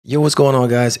Yo, what's going on,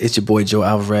 guys? It's your boy Joe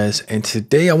Alvarez, and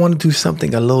today I want to do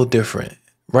something a little different.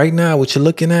 Right now, what you're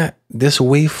looking at, this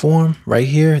waveform right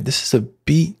here, this is a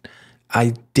beat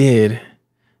I did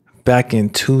back in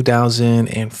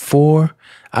 2004,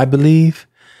 I believe.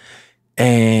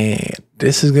 And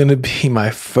this is going to be my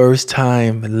first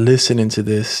time listening to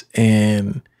this.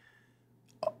 And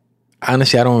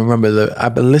honestly, I don't remember.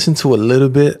 I've been listening to a little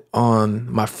bit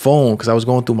on my phone because I was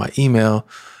going through my email.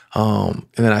 And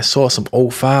then I saw some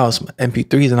old files, some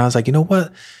MP3s, and I was like, you know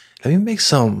what? Let me make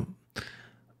some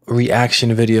reaction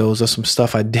videos of some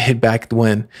stuff I did back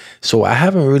when. So I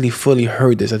haven't really fully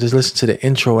heard this. I just listened to the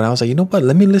intro and I was like, you know what?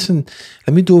 Let me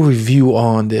do a review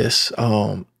on this.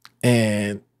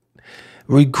 And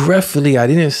regretfully, I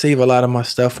didn't save a lot of my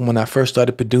stuff from when I first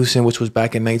started producing, which was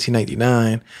back in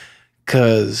 1999,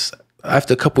 because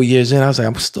after a couple years in, I was like,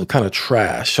 I'm still kind of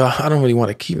trash. So I don't really want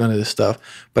to keep none of this stuff.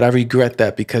 But I regret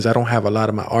that because I don't have a lot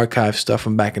of my archive stuff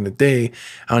from back in the day.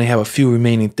 I only have a few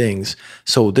remaining things.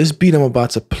 So this beat I'm about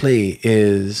to play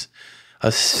is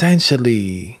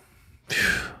essentially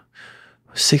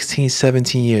 16,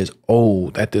 17 years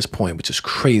old at this point, which is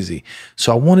crazy.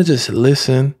 So I want to just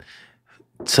listen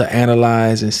to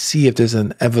analyze and see if there's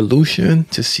an evolution,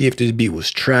 to see if this beat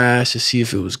was trash, to see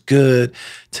if it was good,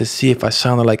 to see if I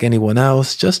sounded like anyone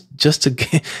else, just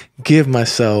to give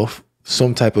myself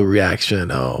some type of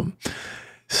reaction.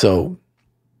 So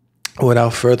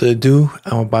without further ado,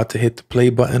 I'm about to hit the play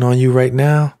button on you right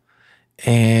now,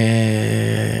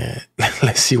 and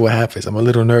let's see what happens. I'm a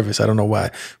little nervous. I don't know why,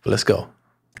 but let's go.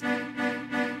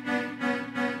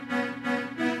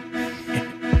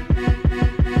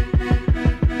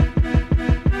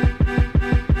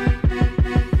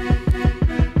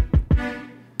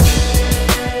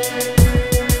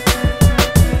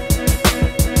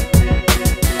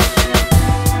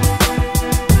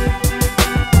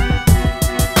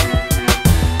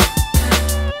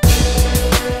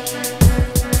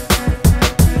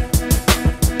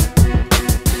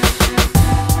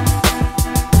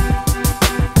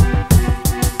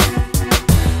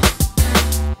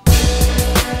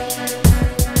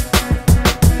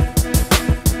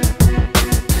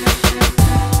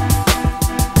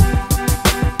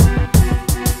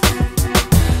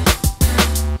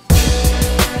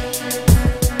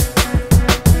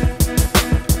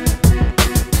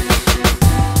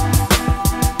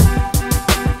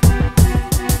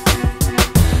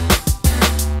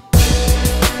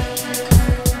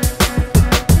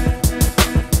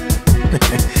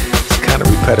 It's kind of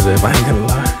repetitive, I ain't gonna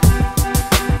lie.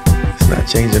 It's not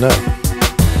changing up.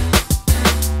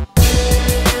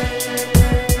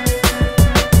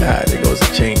 Ah, there goes the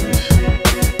change.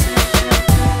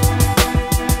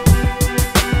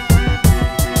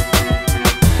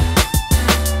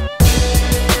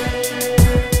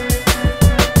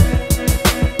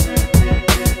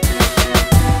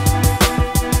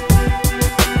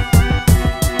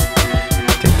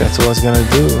 I think that's all it's gonna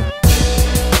do.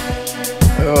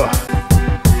 Oh,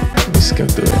 let me skim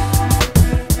through it.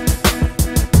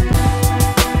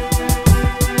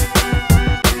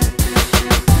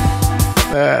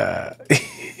 Yeah.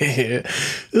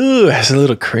 Ooh, that's a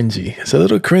little cringy. It's a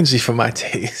little cringy for my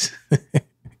taste. All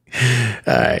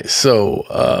right,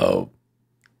 so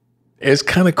it's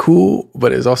kind of cool,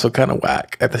 but it's also kind of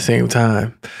whack at the same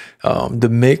time. The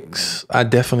mix, I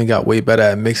definitely got way better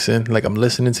at mixing. Like, I'm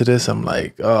listening to this, I'm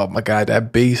like, oh my God,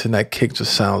 that bass and that kick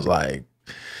just sounds like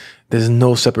there's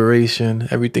no separation.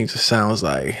 Everything just sounds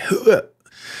like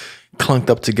clunked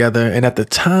up together. And at the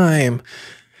time,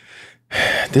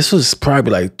 this was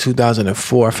probably like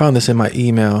 2004. I found this in my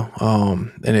email,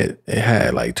 and it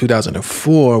had like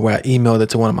 2004 where I emailed it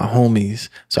to one of my homies.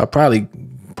 So I probably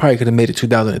could have made it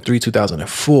 2003,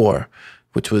 2004,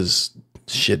 which was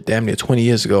shit, damn near 20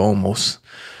 years ago almost.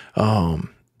 So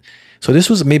this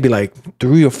was maybe like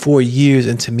 3 or 4 years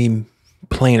into me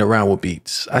playing around with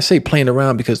beats. I say playing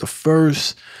around because the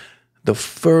first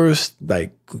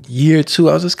like year or two,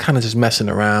 I was just kind of just messing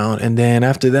around. And then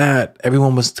after that,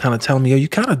 everyone was kind of telling me, yo, you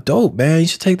kind of dope, man. You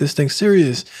should take this thing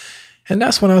serious. And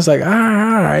that's when I was like, all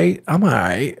right, I'm all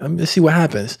right. Let me see what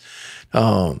happens.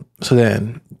 So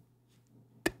then,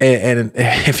 and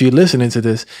if you're listening to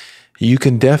this, you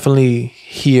can definitely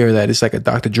hear that it's like a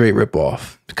Dr. Dre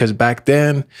ripoff. Because back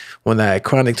then, when that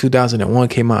Chronic 2001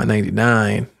 came out in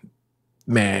 99,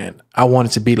 man, I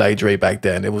wanted to be like Dre back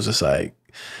then. It was just like,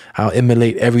 I'll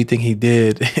emulate everything he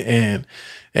did and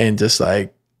just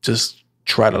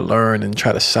try to learn and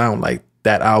try to sound like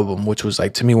that album, which was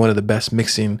like, to me, one of the best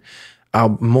mix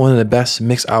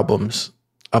albums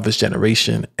of his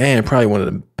generation, and probably one of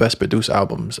the best produced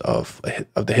albums of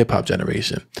the hip hop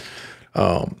generation.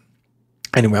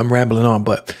 Anyway, I'm rambling on,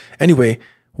 but anyway,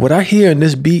 what I hear in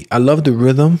this beat, I love the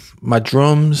rhythm. My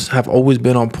drums have always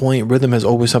been on point. Rhythm is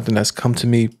always something that's come to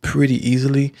me pretty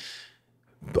easily.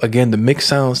 Again, the mix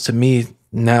sounds to me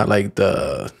not like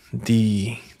the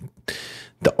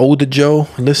older Joe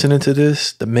listening to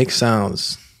this. The mix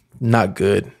sounds not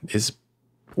good. It's,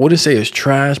 wouldn't say it's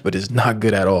trash, but it's not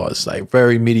good at all. It's like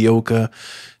very mediocre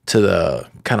to the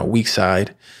kind of weak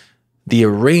side. The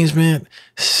arrangement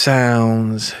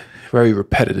sounds very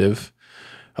repetitive.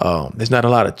 There's not a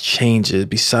lot of changes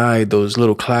beside those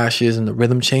little clashes and the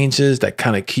rhythm changes that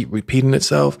kind of keep repeating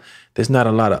itself. There's not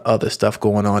a lot of other stuff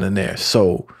going on in there.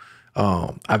 So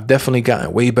I've definitely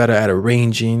gotten way better at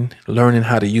arranging, learning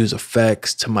how to use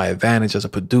effects to my advantage as a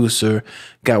producer,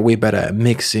 got way better at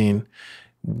mixing,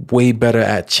 way better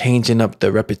at changing up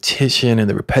the repetition and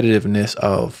the repetitiveness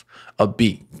of a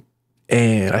beat.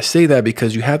 And I say that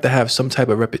because you have to have some type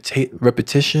of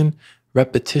repetition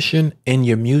in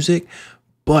your music,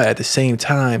 but at the same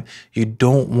time, you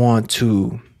don't want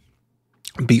to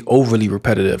be overly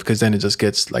repetitive, because then it just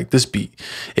gets like this beat.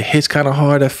 It hits kind of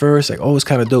hard at first, like, oh, it's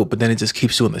kind of dope, but then it just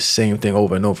keeps doing the same thing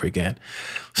over and over again.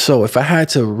 So if I had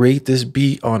to rate this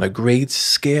beat on a grade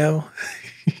scale,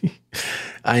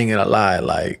 I ain't gonna lie,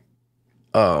 like,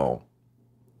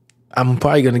 I'm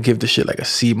probably gonna give this shit like a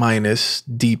C minus,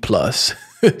 D plus,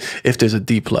 if there's a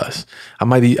D plus. I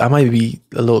might be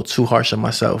a little too harsh on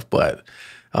myself, but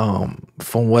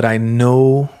from what I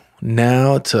know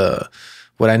now to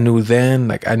what I knew then,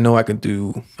 like, I know I can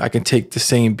take the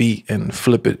same beat and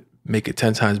flip it, make it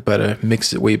 10 times better,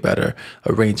 mix it way better,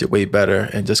 arrange it way better,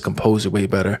 and just compose it way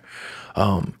better.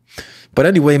 But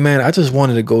anyway, man, I just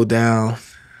wanted to go down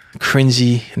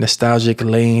cringy, nostalgic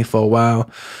lane for a while.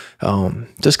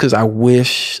 Just because I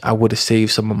wish I would have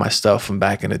saved some of my stuff from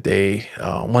back in the day.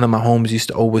 One of my homies used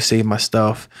to always save my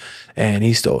stuff, and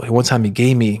one time he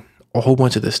gave me a whole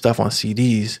bunch of this stuff on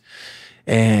CDs.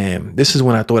 And this is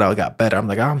when I thought I got better. I'm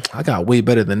like, I got way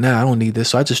better than that. I don't need this.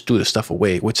 So I just threw the stuff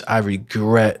away, which I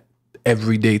regret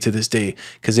every day to this day,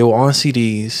 because they were on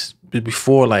CDs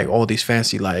before like all these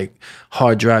fancy like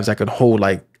hard drives that could hold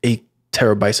like 8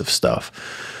 terabytes of stuff.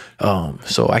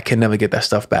 So I can never get that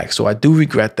stuff back. So I do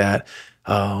regret that.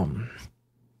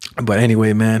 But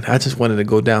anyway, man, I just wanted to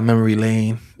go down memory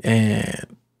lane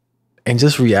and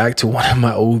just react to one of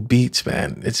my old beats,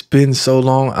 man. It's been so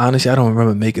long. Honestly, I don't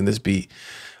remember making this beat.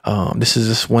 This is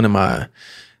just one of my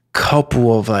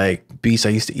couple of like beats I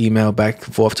used to email back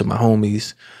and forth to my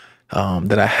homies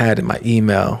that I had in my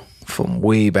email from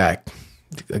way back,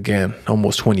 again,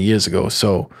 almost 20 years ago.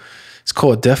 So it's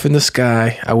called Death in the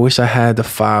Sky. I wish I had the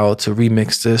file to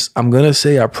remix this. I'm going to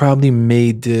say I probably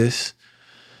made this,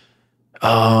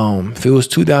 if it was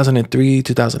 2003,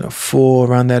 2004,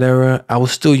 around that era, I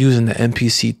was still using the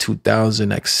MPC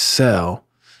 2000 XL,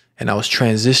 and I was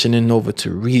transitioning over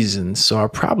to Reason. So I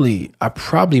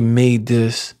probably made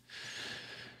this,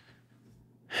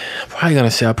 I'm probably going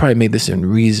to say I probably made this in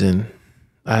Reason.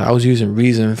 I was using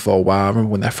Reason for a while. I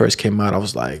remember when that first came out, I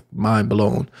was like mind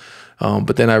blown.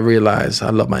 But then I realized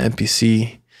I love my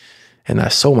MPC, and I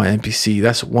sold my MPC.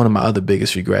 That's one of my other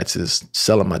biggest regrets, is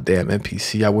selling my damn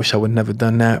MPC. I wish I would never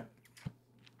done that,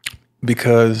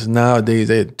 because nowadays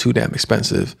they're too damn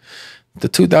expensive. The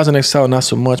 2000 XL, not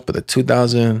so much, but the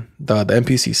 2000, the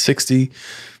MPC 60,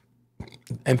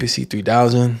 MPC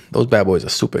 3000, those bad boys are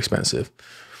super expensive.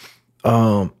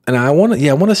 And I want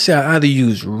to say I either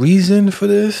use Reason for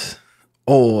this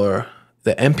or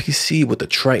the MPC with the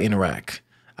Triton rack.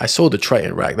 I sold the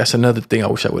Triton rack. That's another thing I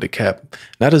wish I would have kept.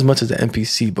 Not as much as the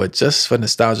MPC, but just for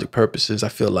nostalgic purposes. I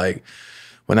feel like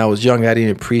when I was young, I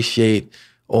didn't appreciate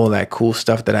all that cool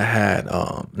stuff that I had.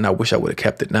 And I wish I would have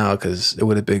kept it now, because it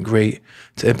would have been great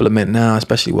to implement now,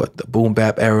 especially what the boom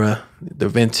bap era, the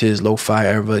vintage lo-fi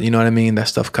era. You know what I mean? That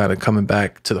stuff kind of coming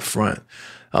back to the front.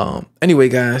 Anyway,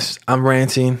 guys, I'm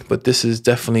ranting, but this is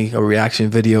definitely a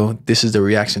reaction video. This is the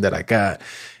reaction that I got.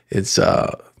 It's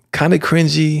kind of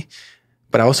cringy,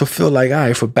 but I also feel like, all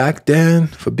right, for back then,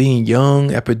 for being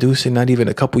young at producing, not even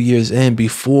a couple years in,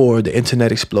 before the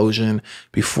internet explosion,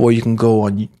 before you can go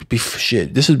on,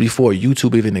 shit, this is before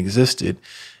YouTube even existed,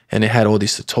 and it had all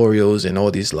these tutorials and all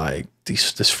these like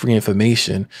this free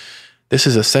information. This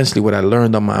is essentially what I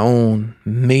learned on my own.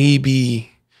 Maybe,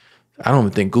 I don't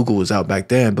even think Google was out back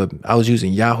then, but I was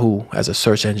using Yahoo as a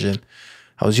search engine.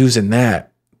 I was using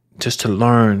that just to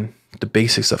learn the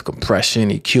basics of compression,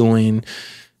 EQing,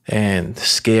 and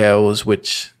scales,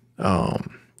 which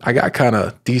I got kind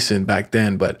of decent back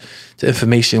then, but the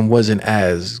information wasn't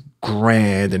as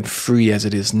grand and free as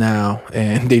it is now.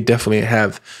 And they definitely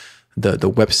have the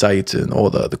websites and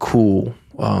all the cool,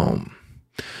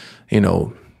 you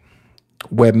know,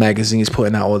 web magazines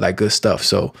putting out all that good stuff.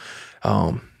 So,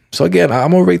 so again,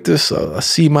 I'm gonna rate this a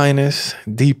C minus,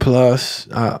 D plus.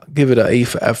 Give it an A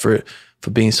for effort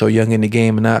for being so young in the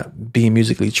game and not being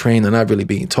musically trained and not really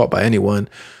being taught by anyone.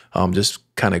 Just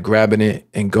kind of grabbing it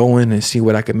and going and see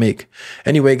what I can make.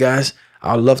 Anyway, guys,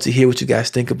 I'd love to hear what you guys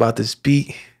think about this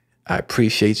beat. I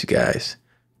appreciate you guys.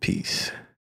 Peace.